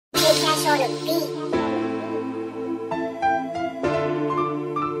Hey,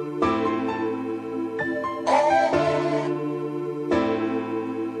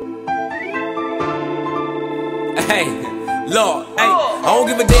 Lord, hey, I don't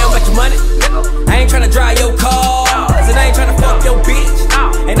give a damn about your money. I ain't tryna drive your car, and I ain't tryna fuck your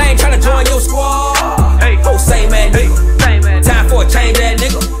bitch, and I ain't tryna join your squad. Homies-Same Azz Nicca. Time for a change, that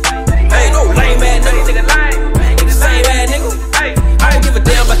nigga.